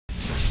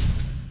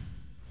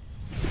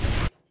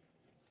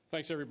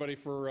Thanks, everybody,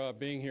 for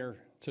being here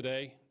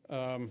today.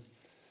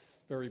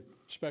 Very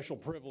special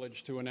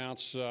privilege to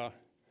announce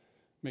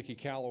Mickey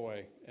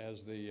Callaway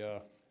as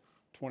the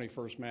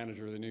 21st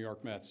manager of the New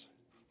York Mets.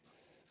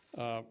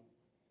 We're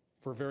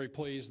very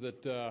pleased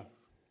that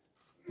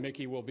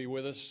Mickey will be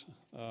with us.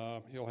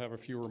 He'll have a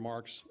few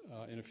remarks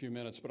in a few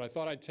minutes, but I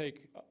thought I'd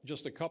take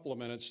just a couple of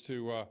minutes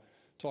to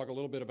talk a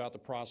little bit about the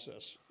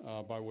process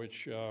by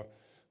which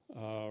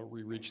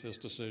we reached this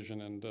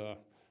decision and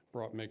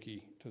brought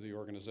Mickey to the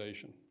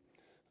organization.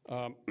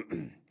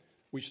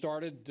 We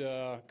started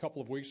a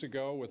couple of weeks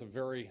ago with a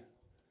very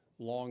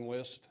long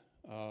list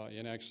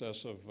in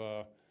excess of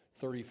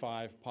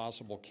 35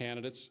 possible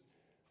candidates.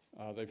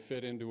 They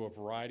fit into a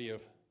variety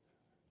of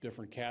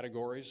different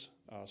categories.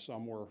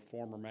 Some were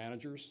former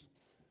managers.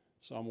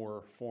 Some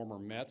were former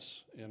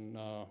Mets in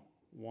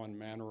one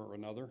manner or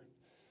another.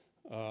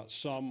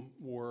 Some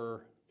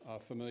were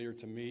familiar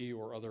to me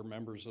or other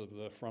members of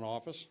the front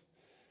office.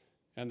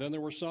 And then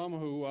there were some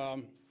who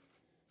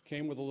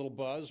came with a little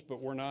buzz,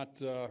 but were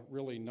not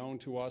really known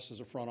to us as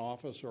a front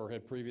office or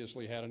had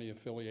previously had any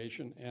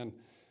affiliation and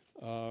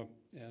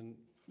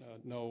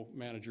no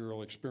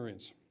managerial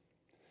experience.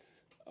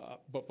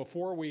 But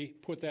before we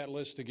put that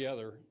list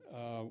together,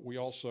 we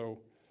also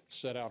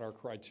set out our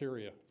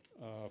criteria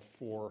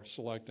for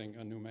selecting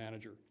a new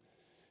manager.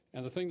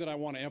 And the thing that I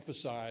want to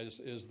emphasize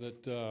is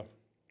that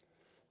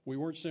we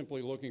weren't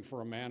simply looking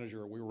for a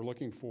manager, we were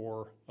looking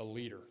for a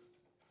leader.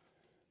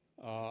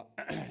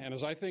 And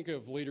as I think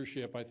of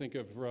leadership, I think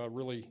of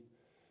really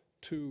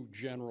two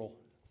general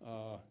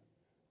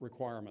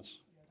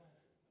requirements.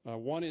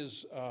 One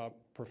is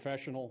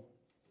professional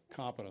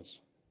competence,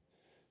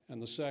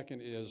 and the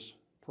second is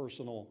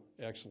personal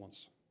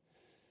excellence.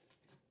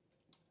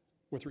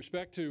 With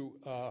respect to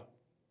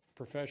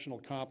professional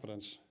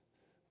competence,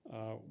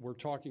 we're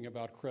talking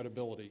about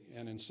credibility,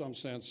 and in some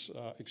sense,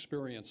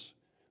 experience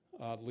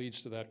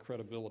leads to that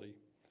credibility.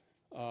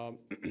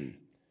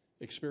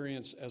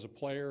 Experience as a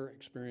player,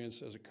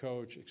 experience as a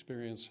coach,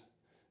 experience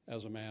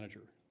as a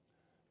manager.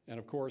 And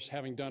of course,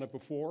 having done it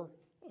before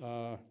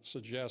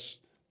suggests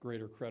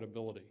greater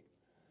credibility.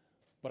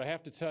 But I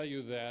have to tell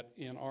you that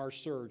in our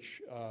search,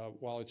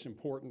 while it's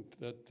important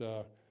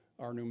that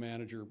our new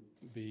manager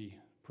be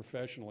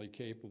professionally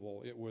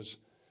capable, it was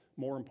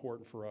more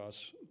important for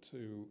us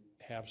to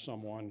have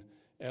someone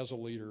as a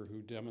leader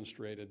who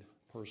demonstrated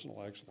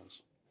personal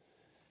excellence.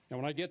 And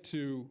when I get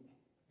to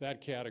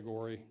that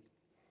category,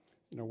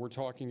 we're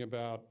talking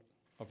about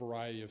a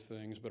variety of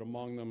things, but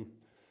among them,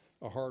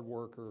 a hard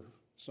worker,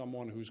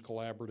 someone who's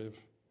collaborative,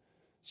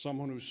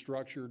 someone who's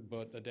structured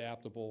but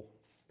adaptable,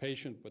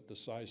 patient but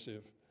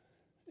decisive,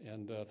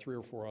 and three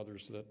or four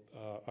others that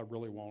I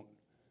really won't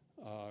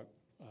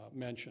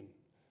mention.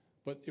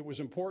 But it was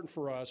important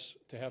for us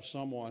to have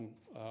someone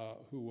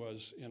who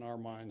was, in our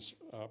minds,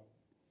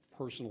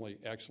 personally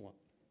excellent.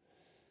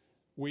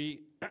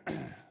 We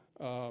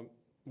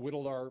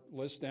whittled our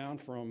list down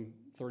from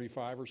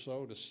 35 or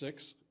so to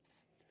 6.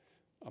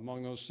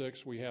 Among those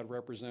 6, we had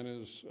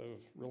representatives of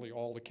really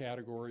all the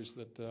categories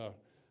that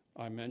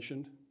I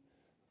mentioned.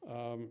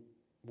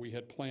 We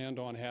had planned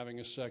on having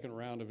a second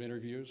round of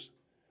interviews,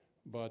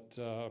 but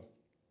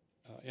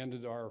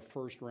ended our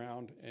first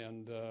round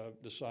and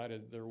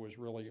decided there was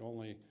really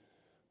only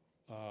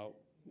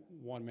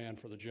one man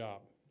for the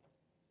job.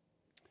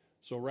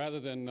 So rather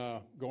than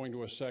going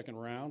to a second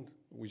round,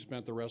 we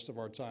spent the rest of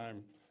our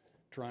time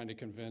trying to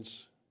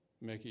convince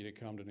Mickey to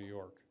come to New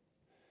York.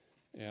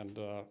 And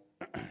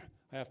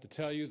I have to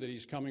tell you that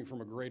he's coming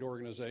from a great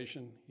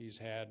organization. He's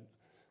had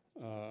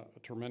a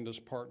tremendous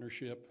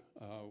partnership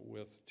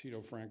with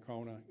Tito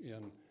Francona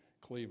in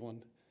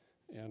Cleveland,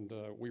 and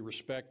we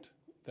respect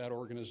that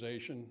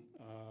organization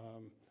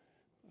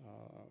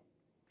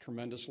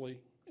tremendously,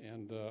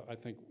 and I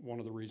think one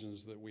of the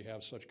reasons that we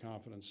have such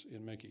confidence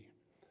in Mickey.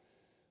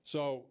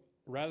 So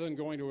rather than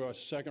going to a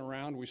second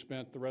round, we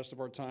spent the rest of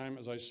our time,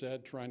 as I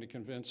said, trying to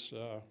convince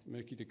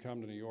Mickey to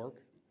come to New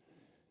York.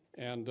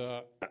 And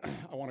I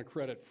want to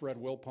credit Fred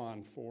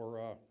Wilpon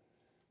for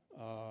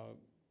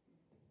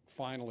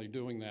finally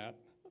doing that.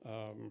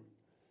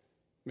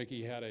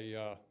 Mickey had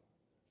a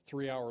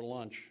 3-hour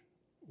lunch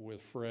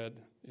with Fred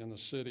in the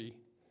city,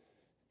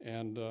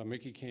 and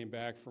Mickey came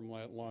back from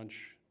that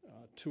lunch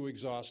too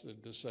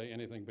exhausted to say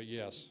anything but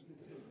yes.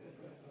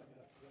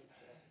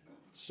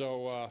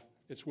 So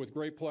it's with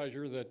great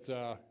pleasure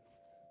that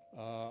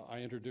I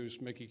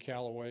introduce Mickey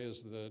Callaway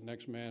as the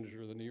next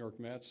manager of the New York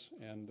Mets,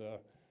 and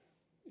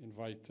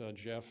invite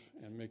Jeff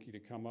and Mickey to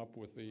come up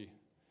with the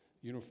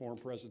uniform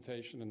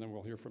presentation, and then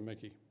we'll hear from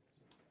Mickey.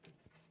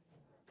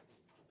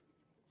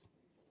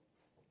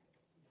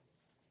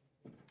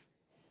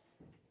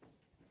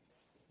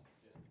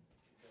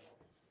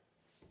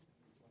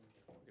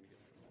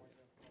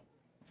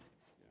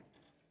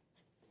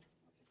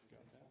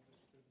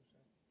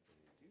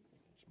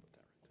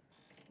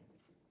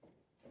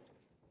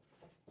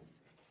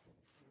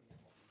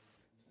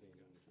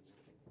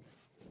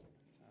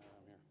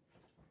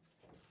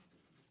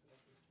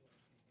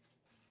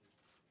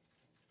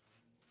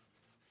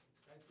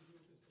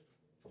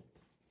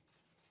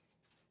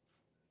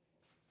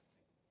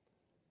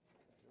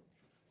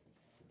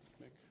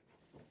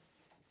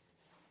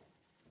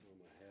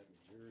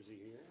 jersey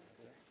here.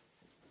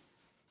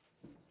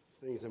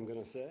 Things I'm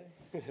going to say.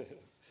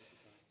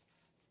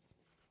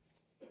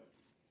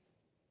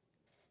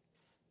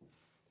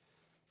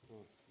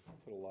 Well,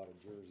 put a lot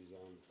of jerseys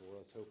on before.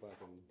 Let's hope I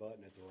can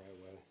button it the right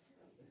way.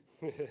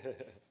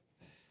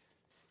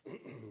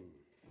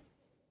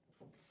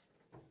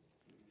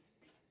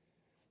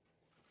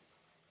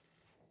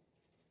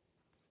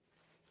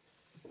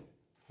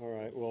 All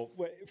right. Well,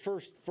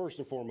 first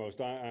and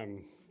foremost,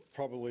 I'm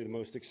probably the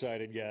most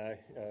excited guy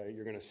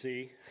you're going to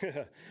see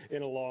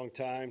in a long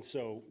time.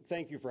 So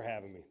thank you for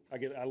having me.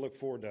 I look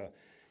forward to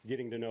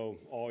getting to know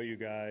all you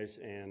guys,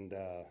 and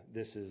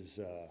this is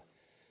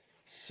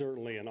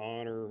certainly an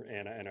honor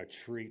and a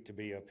treat to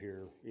be up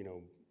here,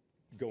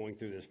 going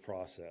through this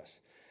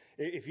process.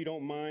 If you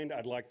don't mind,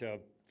 I'd like to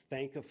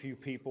thank a few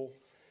people.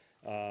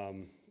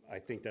 I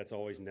think that's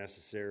always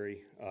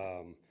necessary.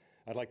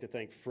 I'd like to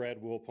thank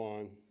Fred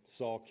Wilpon,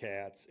 Saul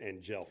Katz,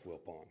 and Jelf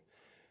Wilpon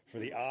for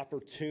the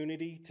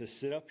opportunity to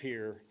sit up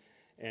here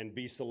and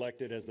be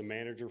selected as the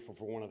manager for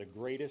one of the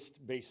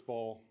greatest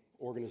baseball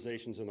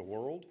organizations in the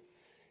world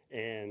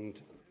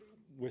and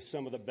with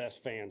some of the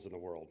best fans in the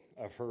world.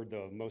 I've heard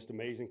the most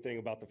amazing thing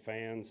about the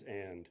fans,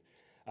 and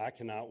I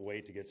cannot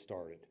wait to get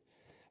started.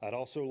 I'd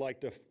also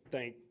like to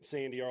thank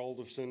Sandy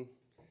Alderson,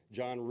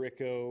 John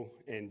Ricco,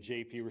 and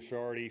JP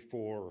Ricciardi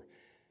for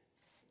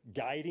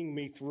guiding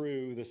me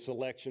through the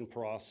selection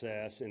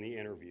process and the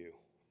interview.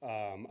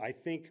 I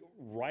think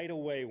right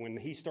away when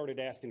he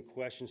started asking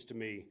questions to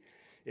me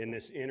in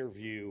this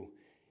interview,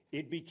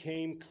 it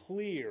became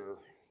clear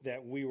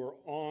that we were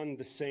on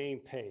the same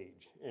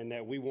page and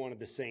that we wanted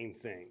the same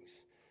things.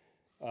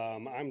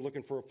 I'm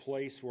looking for a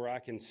place where I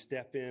can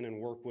step in and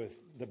work with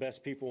the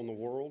best people in the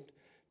world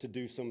to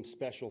do some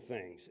special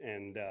things.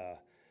 And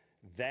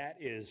that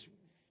is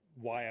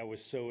why I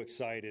was so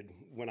excited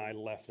when I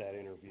left that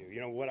interview.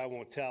 What I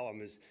won't tell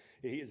him is,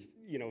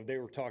 they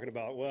were talking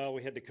about, well,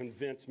 we had to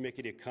convince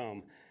Mickey to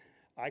come.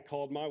 I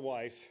called my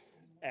wife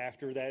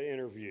after that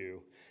interview,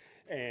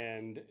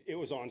 and it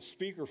was on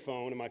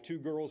speakerphone, and my two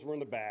girls were in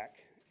the back.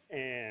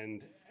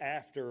 And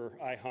after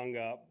I hung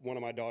up, one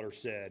of my daughters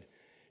said,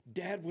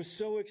 "Dad was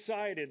so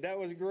excited. That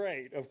was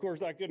great." Of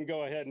course, I couldn't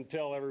go ahead and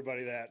tell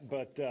everybody that,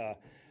 but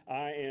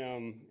I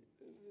am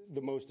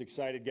the most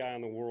excited guy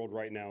in the world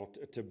right now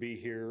to be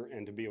here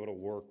and to be able to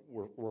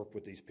work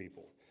with these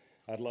people.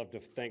 I'd love to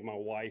thank my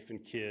wife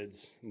and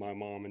kids, my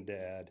mom and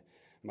dad,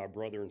 my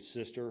brother and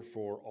sister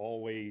for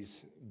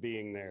always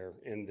being there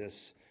in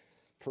this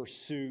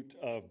pursuit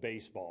of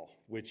baseball,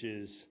 which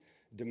is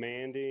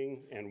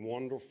demanding and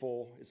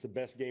wonderful. It's the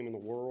best game in the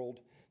world.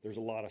 There's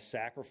a lot of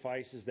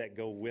sacrifices that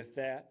go with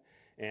that,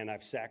 and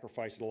I've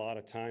sacrificed a lot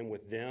of time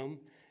with them,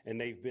 and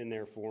they've been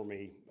there for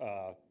me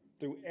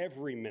through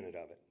every minute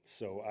of it.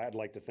 So I'd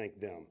like to thank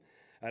them.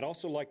 I'd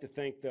also like to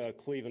thank the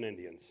Cleveland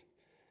Indians,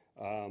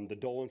 the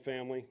Dolan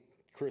family,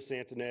 Chris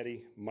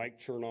Antonetti, Mike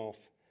Chernoff,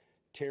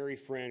 Terry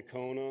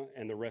Francona,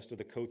 and the rest of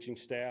the coaching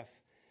staff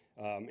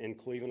in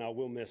Cleveland. I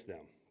will miss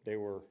them. They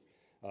were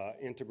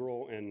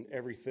integral in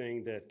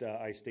everything that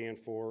I stand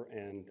for,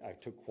 and I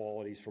took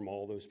qualities from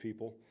all those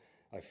people.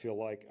 I feel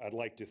like I'd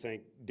like to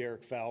thank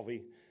Derek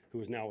Falvey, who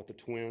is now with the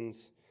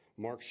Twins,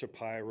 Mark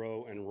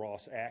Shapiro and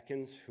Ross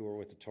Atkins, who are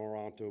with the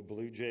Toronto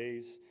Blue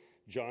Jays,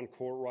 John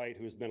Courtwright,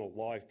 who has been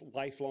a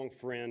lifelong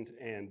friend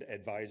and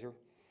advisor.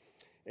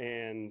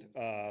 And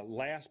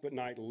last but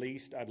not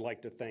least, I'd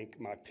like to thank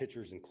my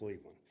pitchers in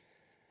Cleveland.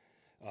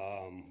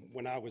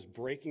 When I was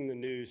breaking the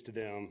news to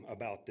them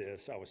about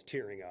this, I was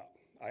tearing up.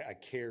 I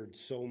cared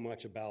so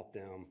much about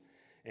them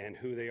and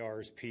who they are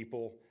as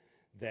people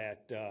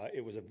that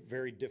it was a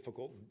very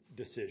difficult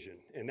decision.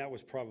 And that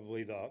was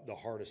probably the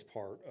hardest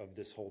part of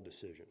this whole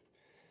decision.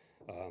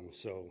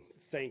 So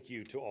thank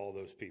you to all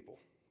those people.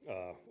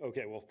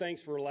 Okay, well,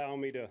 thanks for allowing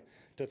me to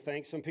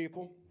thank some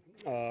people.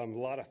 A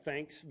lot of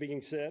thanks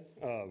being said.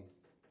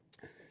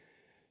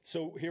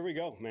 So here we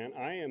go, man.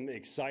 I am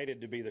excited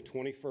to be the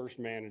 21st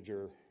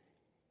manager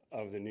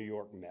of the New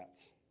York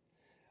Mets.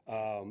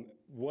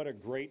 What a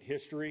great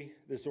history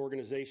this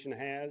organization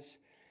has.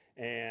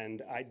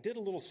 And I did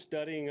a little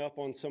studying up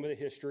on some of the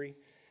history,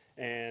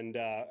 and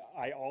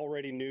I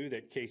already knew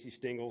that Casey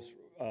Stengel's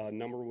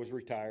number was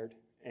retired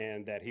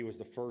and that he was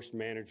the first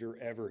manager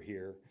ever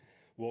here.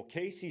 Well,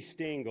 Casey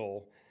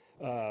Stengel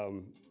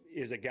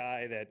is a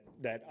guy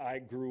that I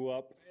grew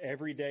up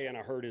every day and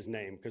I heard his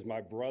name because my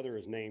brother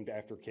is named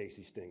after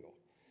Casey Stengel.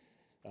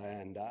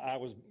 And I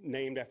was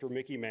named after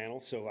Mickey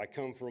Mantle, so I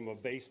come from a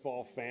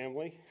baseball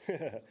family.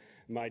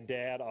 My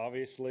dad,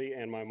 obviously,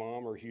 and my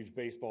mom are huge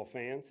baseball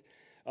fans.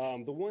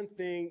 The one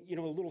thing,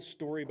 a little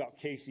story about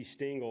Casey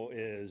Stengel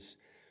is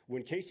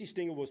when Casey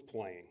Stengel was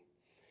playing,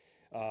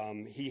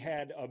 he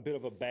had a bit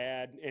of a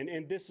bad,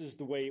 and this is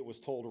the way it was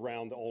told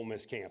around the Ole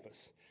Miss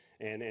campus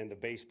and the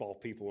baseball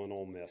people in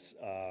Ole Miss.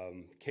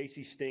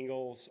 Casey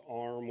Stengel's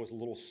arm was a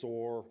little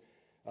sore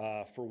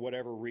for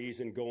whatever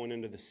reason going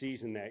into the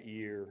season that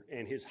year,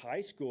 and his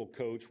high school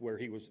coach, where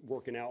he was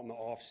working out in the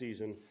off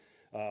season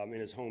in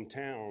his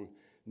hometown,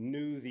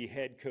 knew the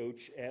head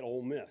coach at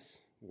Ole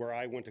Miss, where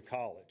I went to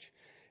college.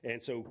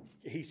 And so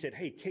he said,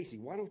 hey, Casey,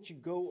 why don't you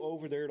go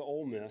over there to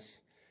Ole Miss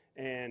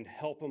and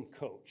help them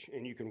coach?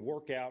 And you can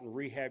work out and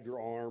rehab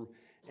your arm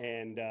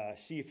and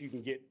see if you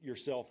can get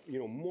yourself,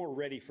 more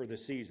ready for the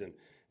season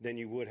than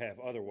you would have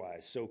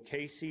otherwise. So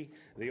Casey,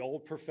 the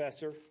old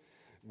professor,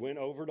 went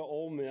over to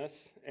Ole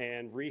Miss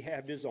and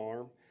rehabbed his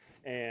arm.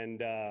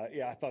 And,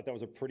 I thought that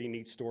was a pretty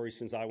neat story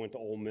since I went to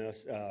Ole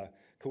Miss.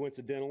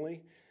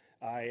 Coincidentally,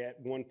 I, at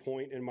one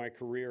point in my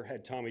career,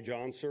 had Tommy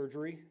John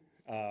surgery.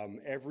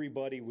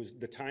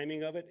 The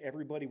timing of it,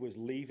 everybody was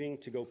leaving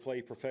to go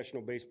play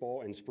professional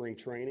baseball in spring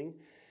training,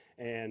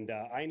 and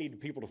I needed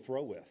people to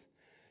throw with.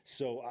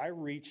 So I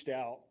reached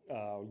out,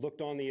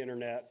 looked on the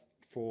internet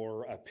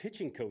for a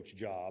pitching coach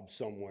job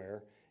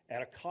somewhere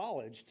at a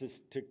college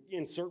to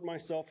insert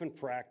myself in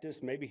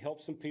practice, maybe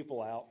help some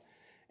people out,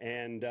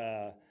 and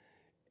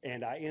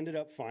I ended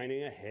up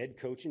finding a head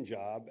coaching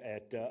job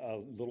at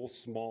a little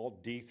small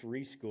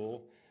D3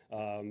 school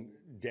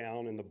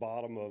down in the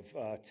bottom of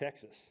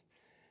Texas.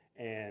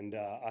 And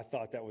I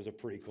thought that was a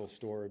pretty cool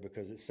story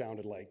because it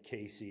sounded like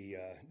Casey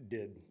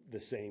did the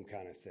same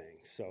kind of thing.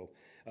 So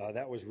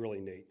that was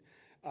really neat.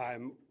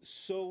 I'm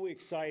so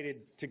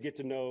excited to get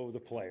to know the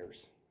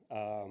players.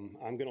 I'm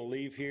going to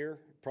leave here.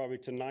 Probably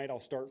tonight I'll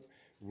start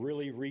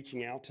really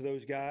reaching out to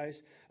those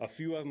guys. A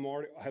few of them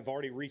have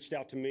already reached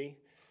out to me.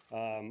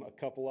 A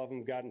couple of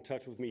them got in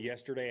touch with me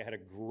yesterday. I had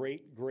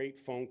a great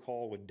phone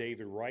call with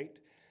David Wright,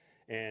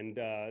 and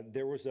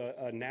there was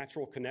a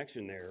natural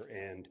connection there.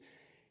 And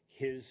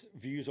his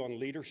views on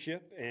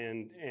leadership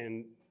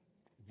and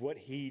what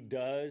he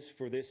does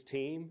for this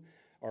team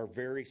are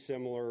very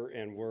similar,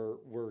 and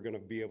we're going to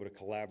be able to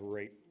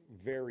collaborate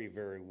very,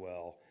 very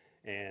well.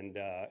 And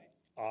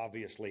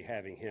obviously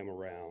having him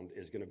around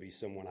is going to be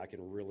someone I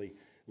can really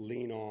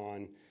lean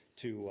on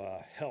to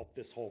help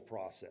this whole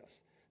process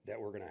that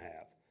we're going to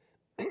have.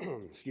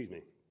 Excuse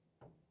me.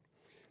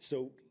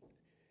 So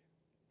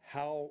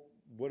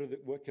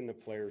what can the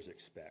players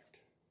expect?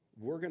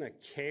 We're going to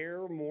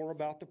care more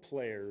about the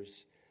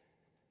players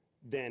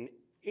than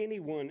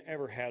anyone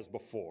ever has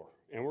before.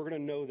 And we're going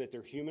to know that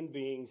they're human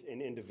beings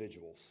and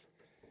individuals.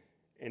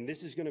 And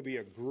this is going to be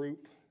a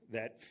group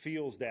that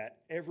feels that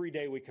every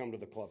day we come to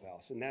the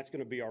clubhouse. And that's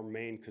going to be our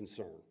main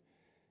concern,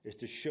 is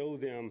to show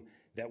them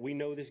that we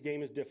know this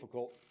game is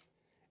difficult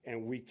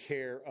and we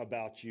care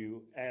about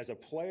you as a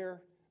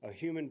player, a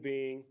human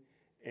being,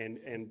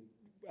 and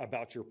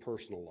about your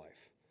personal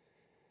life.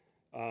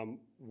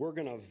 We're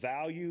going to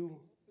value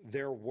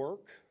their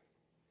work.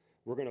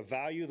 We're going to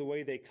value the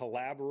way they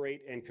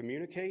collaborate and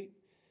communicate.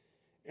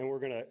 And we're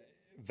going to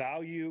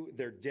value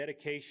their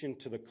dedication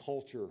to the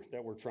culture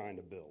that we're trying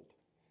to build.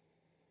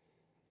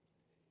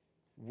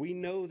 We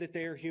know that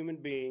they are human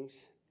beings,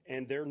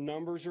 and their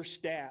numbers or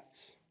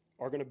stats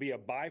are going to be a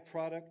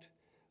byproduct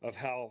of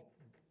how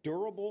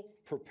durable,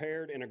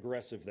 prepared, and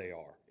aggressive they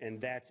are. And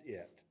that's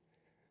it.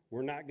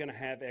 We're not going to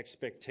have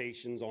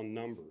expectations on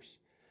numbers.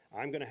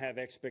 I'm going to have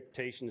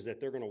expectations that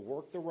they're going to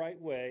work the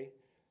right way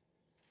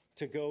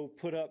to go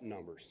put up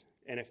numbers.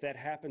 And if that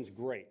happens,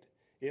 great.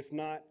 If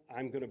not,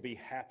 I'm going to be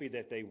happy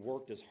that they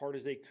worked as hard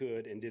as they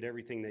could and did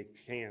everything they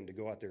can to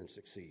go out there and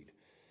succeed.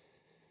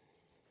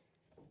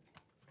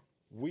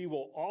 We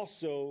will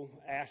also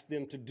ask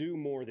them to do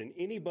more than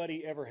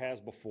anybody ever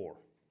has before.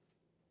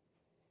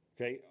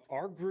 Okay,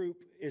 our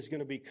group is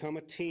going to become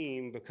a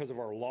team because of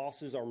our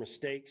losses, our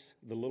mistakes,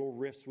 the little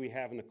rifts we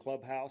have in the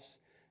clubhouse.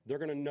 They're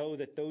going to know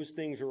that those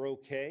things are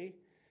okay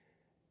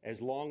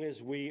as long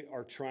as we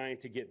are trying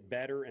to get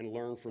better and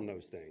learn from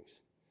those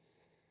things.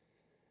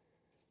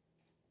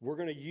 We're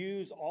going to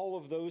use all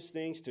of those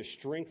things to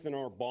strengthen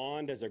our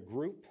bond as a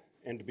group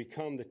and to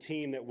become the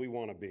team that we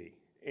want to be.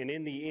 And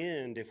in the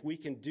end, if we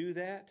can do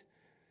that,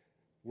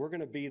 we're going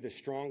to be the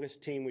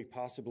strongest team we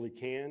possibly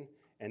can,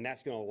 and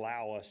that's going to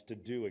allow us to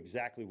do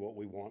exactly what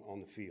we want on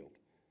the field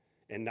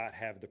and not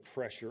have the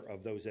pressure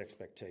of those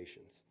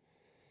expectations.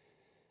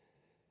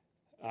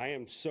 I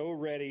am so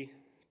ready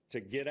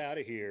to get out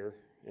of here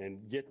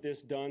and get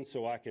this done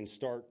so I can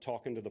start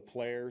talking to the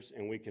players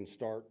and we can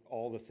start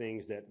all the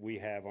things that we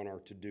have on our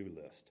to-do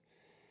list.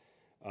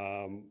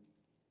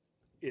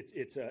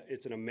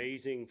 It's an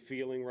amazing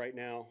feeling right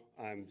now.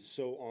 I'm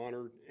so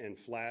honored and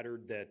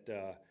flattered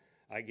that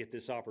I get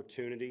this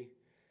opportunity,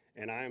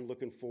 and I am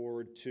looking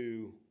forward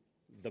to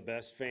the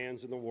best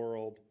fans in the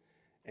world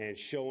and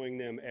showing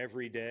them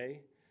every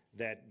day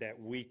that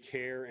we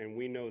care and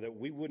we know that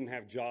we wouldn't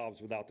have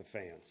jobs without the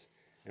fans.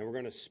 And we're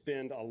going to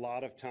spend a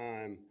lot of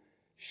time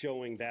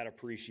showing that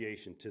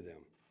appreciation to them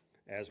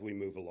as we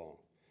move along.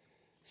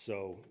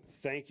 So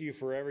thank you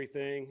for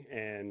everything,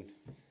 and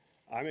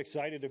I'm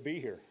excited to be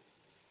here.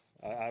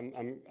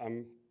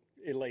 I'm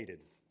elated.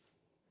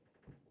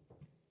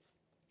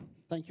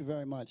 Thank you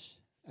very much.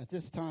 At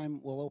this time,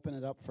 we'll open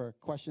it up for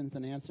questions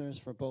and answers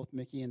for both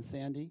Mickey and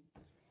Sandy.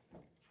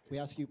 We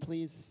ask you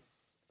please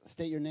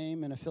state your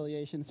name and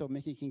affiliation so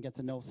Mickey can get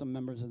to know some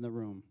members in the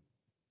room.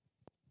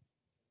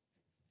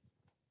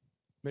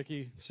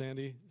 Mickey,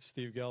 Sandy,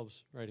 Steve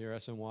Gelbs, right here,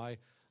 SNY.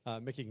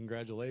 Mickey,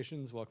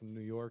 congratulations. Welcome to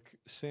New York.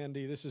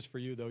 Sandy, this is for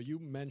you, though. You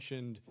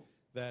mentioned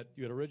that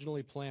you had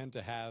originally planned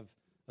to have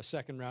a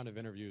second round of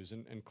interviews,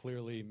 and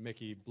clearly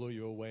Mickey blew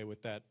you away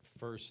with that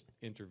first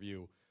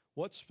interview.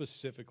 What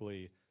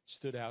specifically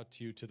stood out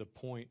to you to the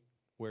point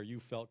where you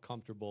felt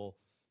comfortable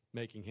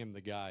making him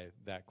the guy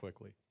that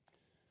quickly?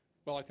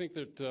 Well, I think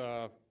that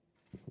there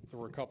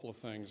were a couple of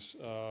things.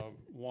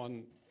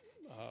 One,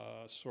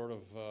 sort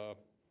of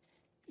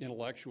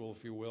intellectual,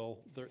 if you will.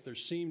 There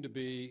seemed to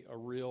be a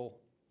real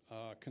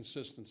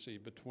consistency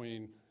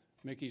between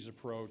Mickey's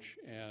approach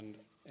and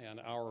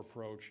our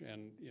approach,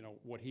 and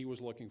what he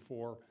was looking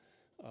for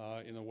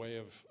in the way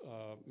of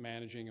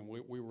managing, and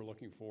we were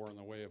looking for in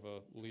the way of a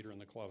leader in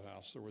the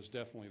clubhouse. There was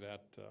definitely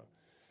that.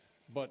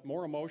 But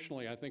more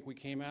emotionally, I think we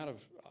came out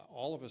of,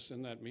 all of us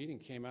in that meeting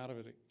came out of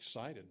it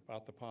excited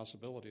about the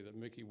possibility that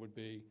Mickey would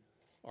be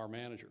our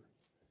manager.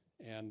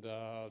 And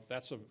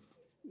that's a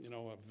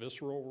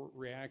visceral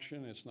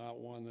reaction. It's not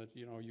one that,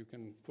 you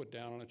can put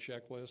down on a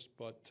checklist,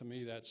 but to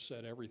me that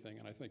said everything,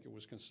 and I think it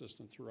was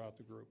consistent throughout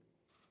the group.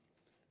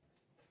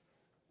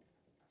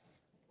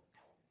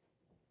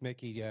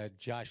 Mickey,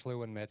 Josh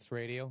Lewin, Mets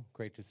Radio.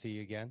 Great to see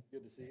you again.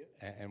 Good to see you.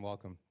 And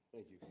welcome.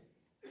 Thank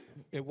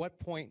you. At what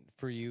point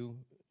for you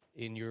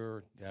in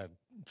your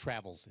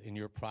travels, in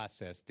your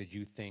process, did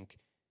you think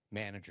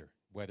manager,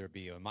 whether it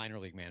be a minor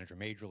league manager,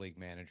 major league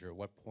manager, at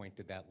what point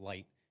did that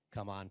light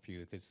come on for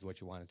you, if this is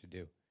what you wanted to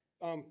do?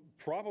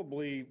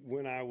 Probably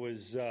when I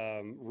was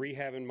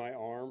rehabbing my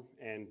arm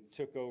and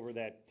took over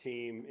that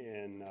team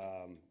in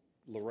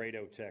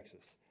Laredo,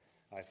 Texas.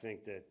 I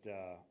think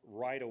that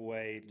right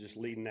away, just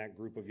leading that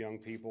group of young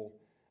people,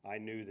 I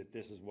knew that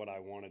this is what I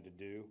wanted to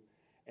do.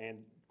 And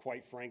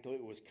quite frankly,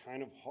 it was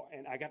kind of hard.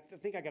 And I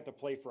think I got to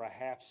play for a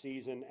half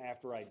season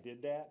after I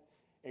did that.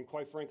 And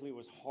quite frankly, it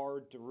was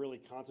hard to really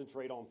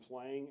concentrate on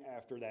playing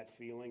after that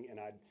feeling. And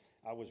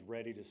I was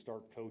ready to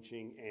start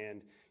coaching.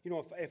 And,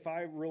 if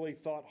I really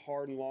thought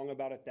hard and long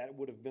about it, that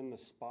would have been the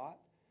spot.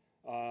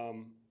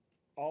 All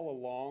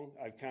along,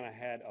 I've kind of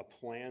had a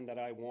plan that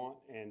I want,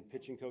 and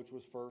pitching coach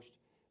was first.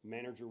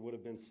 Manager would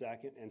have been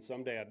second. And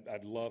someday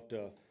I'd love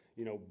to,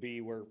 be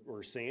where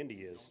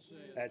Sandy is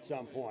at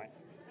some point.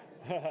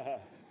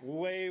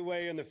 way,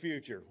 way in the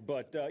future.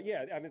 But,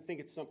 yeah, I think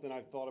it's something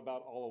I've thought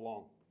about all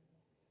along.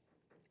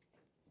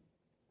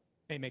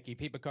 Hey, Mickey.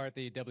 Pete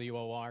McCarthy,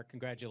 WOR.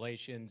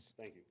 Congratulations.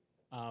 Thank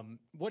you.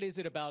 What is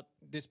it about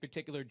this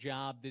particular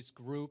job, this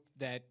group,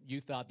 that you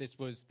thought this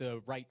was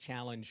the right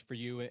challenge for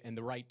you and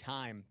the right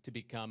time to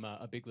become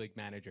a big league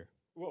manager?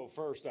 Well,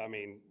 first,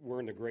 we're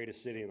in the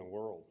greatest city in the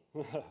world.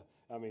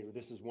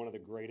 This is one of the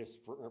greatest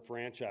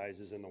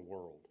franchises in the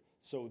world.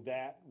 So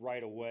that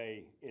right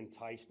away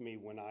enticed me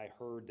when I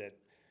heard that,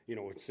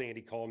 when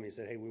Sandy called me and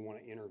said, hey, we want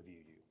to interview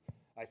you.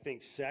 I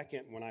think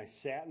second, when I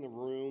sat in the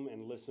room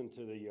and listened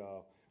to the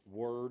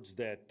words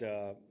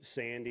that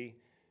Sandy,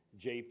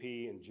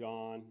 JP, and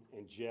John,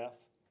 and Jeff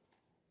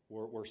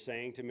were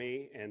saying to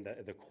me, and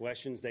the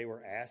questions they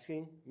were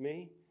asking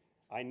me,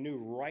 I knew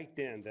right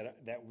then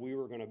that we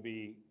were going to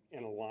be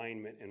in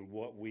alignment in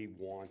what we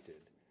wanted.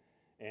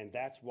 And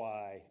that's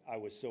why I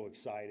was so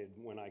excited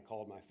when I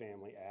called my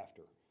family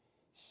after.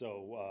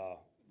 So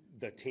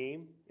the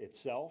team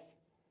itself,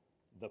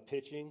 the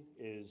pitching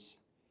is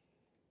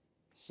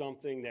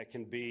something that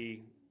can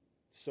be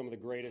some of the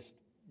greatest,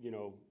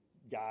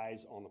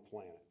 guys on the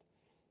planet.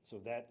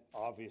 So that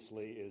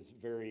obviously is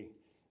very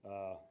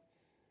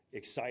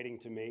exciting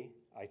to me.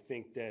 I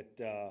think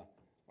that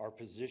our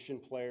position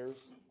players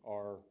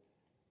are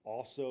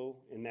also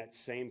in that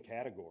same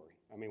category.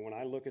 When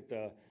I look at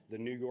the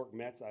New York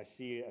Mets, I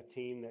see a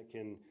team that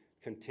can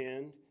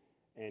contend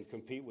and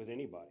compete with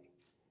anybody.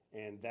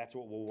 And that's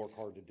what we'll work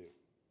hard to do.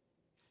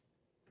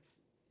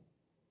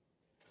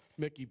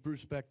 Mickey,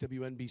 Bruce Beck,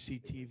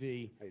 WNBC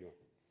TV. How you doing?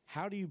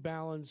 How do you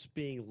balance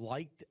being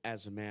liked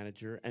as a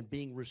manager and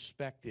being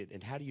respected,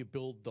 and how do you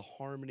build the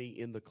harmony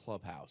in the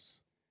clubhouse?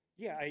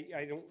 Yeah,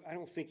 I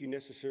don't think you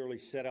necessarily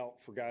set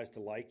out for guys to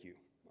like you.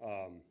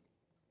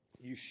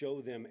 You show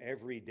them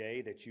every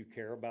day that you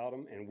care about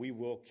them, and we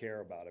will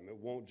care about them. It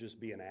won't just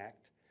be an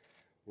act.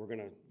 We're going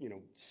to,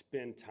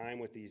 spend time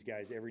with these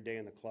guys every day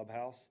in the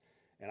clubhouse,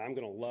 and I'm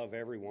going to love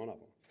every one of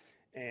them.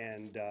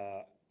 And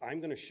I'm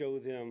going to show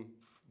them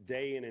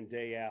day in and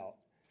day out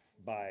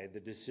by the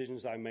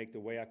decisions I make, the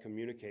way I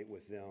communicate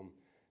with them,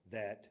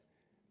 that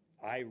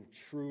I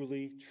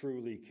truly,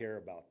 truly care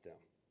about them.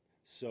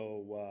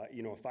 So,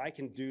 if I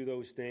can do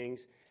those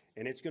things,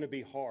 and it's going to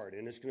be hard,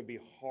 and it's going to be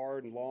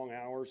hard and long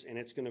hours, and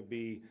it's going to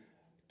be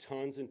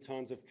tons and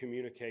tons of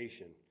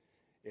communication.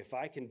 If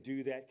I can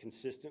do that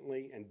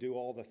consistently and do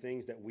all the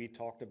things that we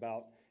talked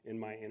about in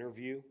my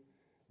interview,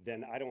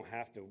 then I don't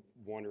have to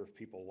wonder if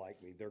people like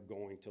me. They're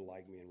going to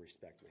like me and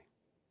respect me.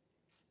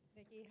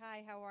 Mickey,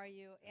 hi, how are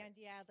you?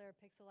 Andy Adler,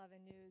 Pix 11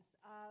 News.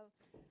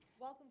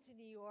 Welcome to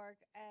New York.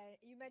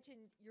 You mentioned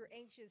you're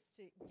anxious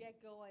to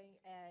get going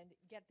and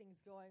get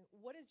things going.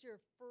 What is your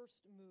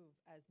first move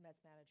as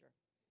Mets manager?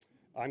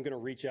 I'm going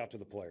to reach out to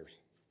the players.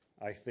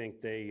 I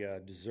think they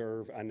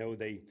deserve, I know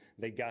they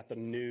got the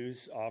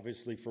news,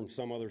 obviously, from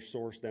some other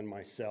source than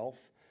myself,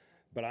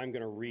 but I'm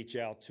going to reach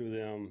out to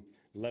them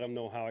let them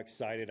know how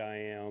excited I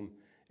am,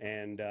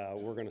 and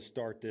we're going to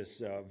start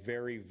this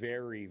very,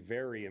 very,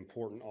 very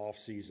important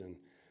offseason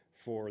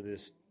for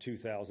this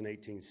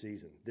 2018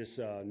 season. This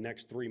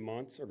next 3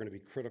 months are going to be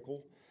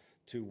critical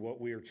to what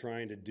we are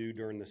trying to do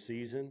during the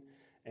season,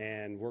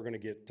 and we're going to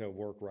get to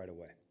work right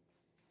away.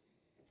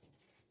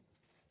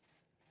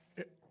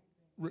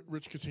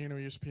 Rich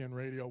Catino, ESPN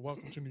Radio.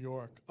 Welcome to New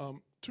York.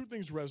 Two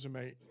things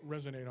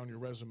resonate on your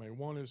resume.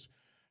 One is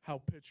how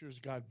pitchers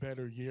got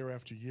better year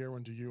after year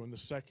under you, and the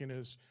second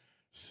is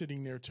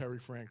sitting near Terry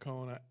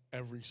Francona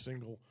every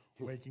single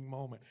waking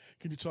moment.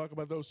 Can you talk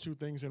about those two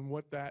things and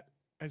what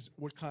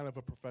kind of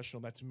a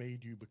professional that's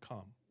made you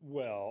become?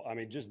 Well, I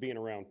mean, just being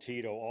around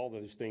Tito, all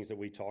those things that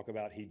we talk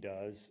about, he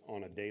does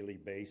on a daily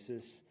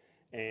basis,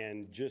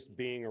 and just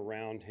being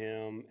around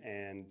him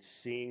and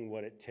seeing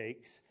what it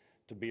takes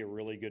to be a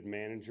really good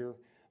manager,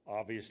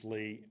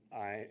 obviously,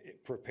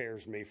 it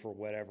prepares me for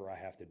whatever I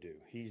have to do.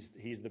 He's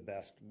the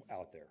best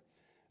out there,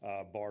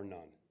 bar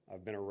none.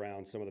 I've been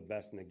around some of the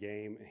best in the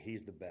game, and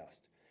he's the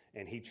best.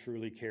 And he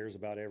truly cares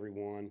about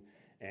everyone,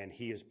 and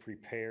he is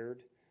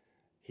prepared.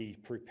 He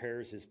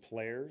prepares his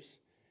players.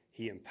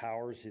 He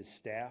empowers his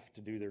staff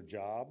to do their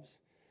jobs.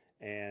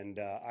 And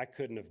I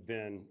couldn't have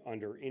been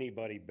under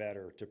anybody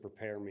better to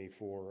prepare me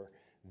for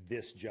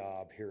this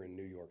job here in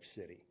New York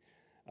City.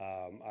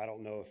 I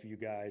don't know if you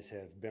guys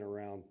have been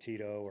around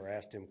Tito or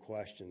asked him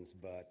questions,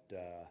 but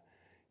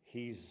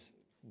he's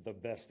the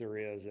best there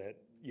is at,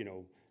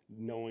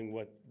 knowing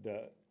what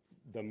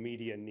the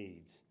media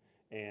needs.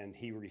 And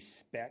he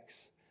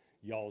respects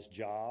y'all's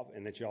job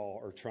and that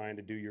y'all are trying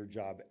to do your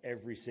job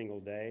every single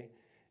day.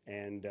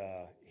 And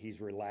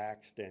he's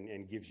relaxed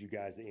and gives you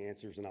guys the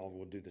answers, and I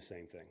will do the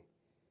same thing.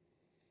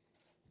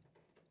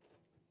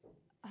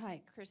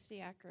 Hi, Christy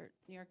Ackert,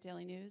 New York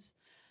Daily News.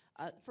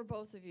 For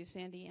both of you,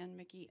 Sandy and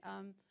Mickey,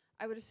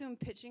 I would assume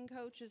pitching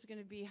coach is going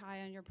to be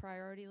high on your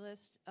priority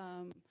list.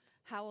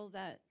 How will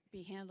that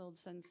be handled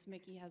since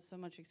Mickey has so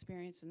much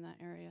experience in that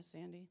area,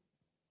 Sandy?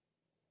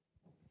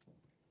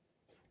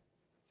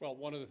 Well,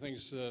 one of the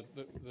things that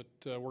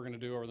we're going to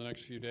do over the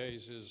next few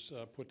days is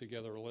put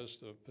together a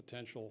list of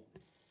potential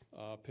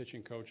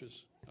pitching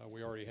coaches.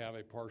 We already have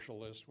a partial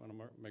list. We want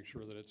to make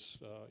sure that it's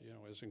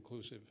as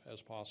inclusive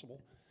as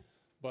possible.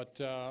 But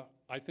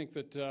I think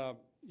that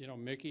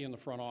Mickey and the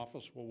front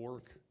office will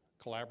work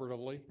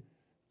collaboratively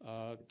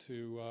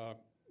to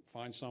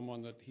find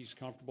someone that he's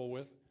comfortable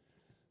with.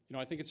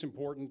 I think it's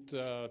important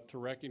to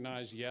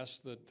recognize, yes,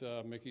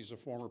 that Mickey's a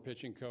former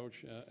pitching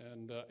coach,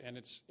 and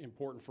it's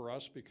important for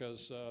us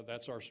because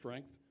that's our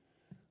strength.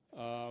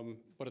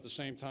 But at the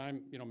same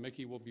time,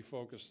 Mickey will be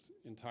focused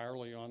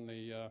entirely on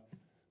the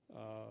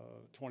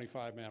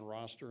 25-man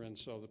roster, and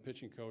so the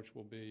pitching coach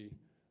will be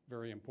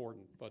very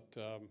important. But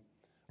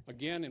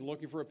again, in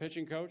looking for a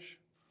pitching coach,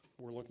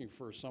 we're looking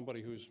for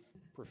somebody who's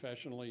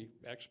professionally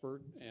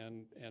expert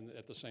and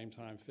at the same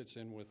time fits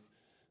in with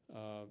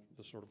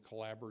the sort of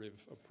collaborative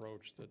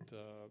approach that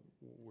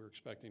we're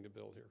expecting to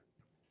build here.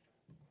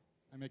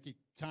 Hi, Mickey.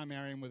 Tom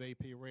Arian with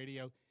AP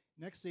Radio.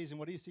 Next season,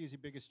 what do you see as your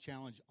biggest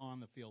challenge on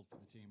the field for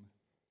the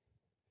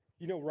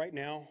team? Right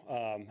now,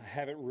 I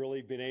haven't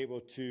really been able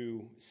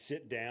to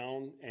sit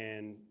down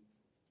and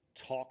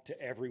talk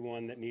to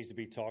everyone that needs to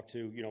be talked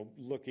to.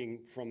 Looking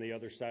from the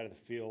other side of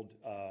the field,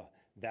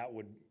 that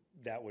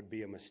would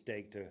be a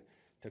mistake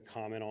to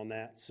comment on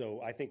that. So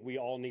I think we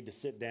all need to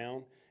sit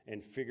down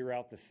and figure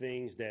out the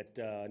things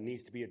that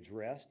needs to be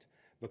addressed,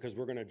 because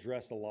we're going to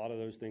address a lot of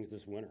those things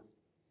this winter.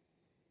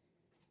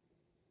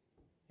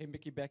 Hey,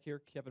 Mickey Beck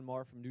here, Kevin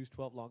Marr from News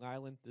 12 Long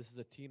Island. This is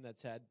a team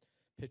that's had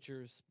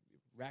pitchers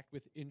racked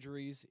with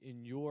injuries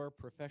in your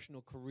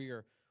professional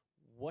career.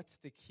 What's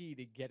the key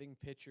to getting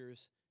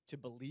pitchers to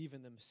believe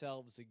in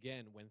themselves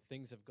again when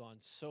things have gone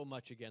so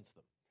much against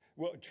them?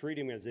 Well, treat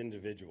them as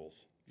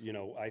individuals.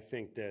 I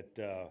think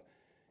that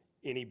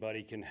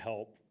anybody can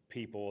help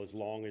people as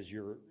long as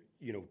you're,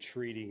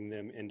 treating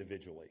them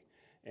individually.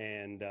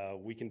 And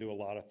we can do a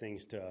lot of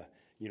things to,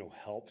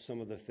 help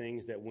some of the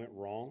things that went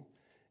wrong.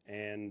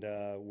 And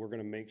we're going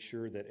to make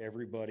sure that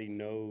everybody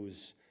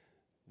knows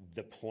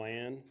the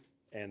plan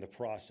and the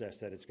process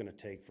that it's going to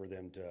take for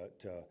them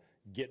to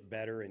get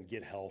better and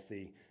get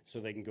healthy so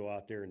they can go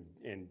out there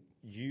and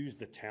use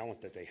the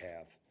talent that they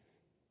have.